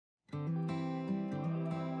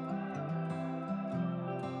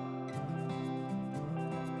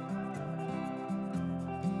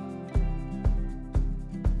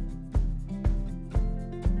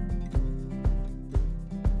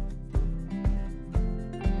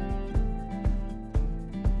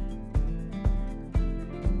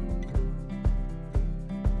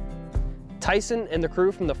Tyson and the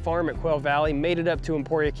crew from the farm at Quail Valley made it up to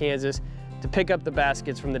Emporia, Kansas to pick up the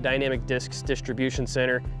baskets from the Dynamic Discs Distribution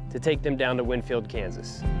Center to take them down to Winfield,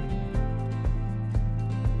 Kansas.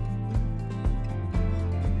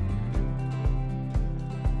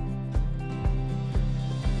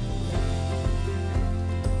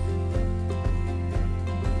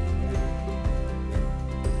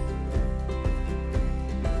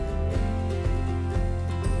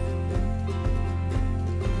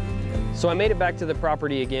 So I made it back to the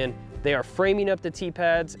property again. They are framing up the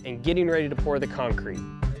T-pads and getting ready to pour the concrete.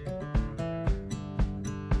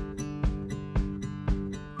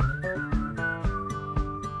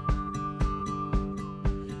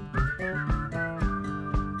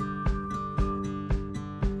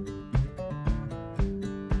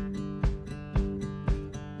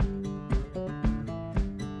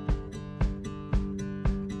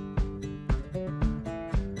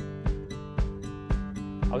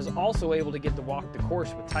 I was also able to get to walk the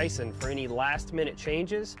course with Tyson for any last-minute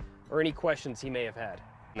changes or any questions he may have had.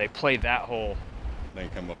 And they play that hole. Then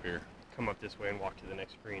come up here. Come up this way and walk to the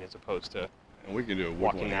next green as opposed to and we can do a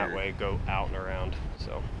walking that way, go out and around.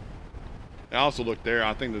 So. I also looked there.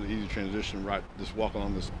 I think there's an easy transition right, just walking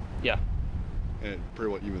on this. Yeah. And it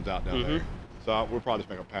pretty well evens out down there. So we'll probably just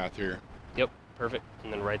make a path here. Yep, perfect.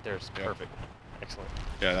 And then right there is perfect. Excellent.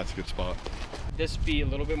 Yeah, that's a good spot. This be a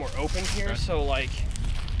little bit more open here, so like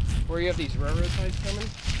where you have these railroad ties coming,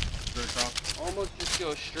 straight across. Almost just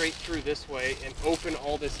go straight through this way and open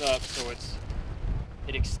all this up so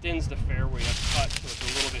it extends the fairway up cut so it's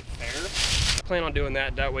a little bit fair. I plan on doing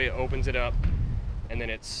that. That way it opens it up and then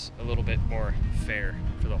it's a little bit more fair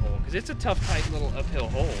for the hole because it's a tough, tight little uphill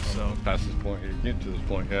hole. So past this point, you're getting to this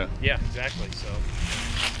point, yeah. Yeah, exactly. So.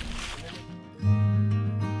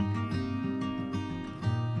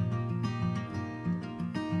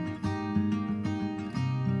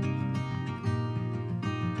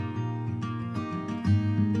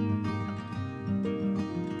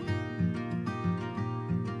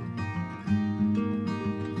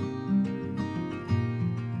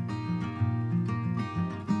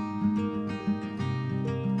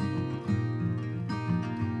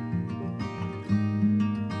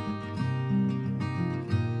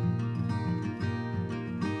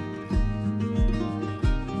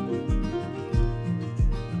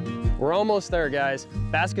 We're almost there, guys.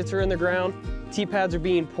 Baskets are in the ground, T-pads are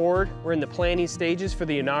being poured. We're in the planning stages for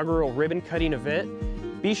the inaugural ribbon cutting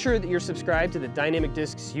event. Be sure that you're subscribed to the Dynamic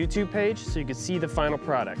Discs YouTube page so you can see the final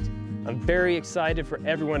product. I'm very excited for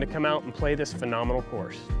everyone to come out and play this phenomenal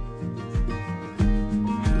course.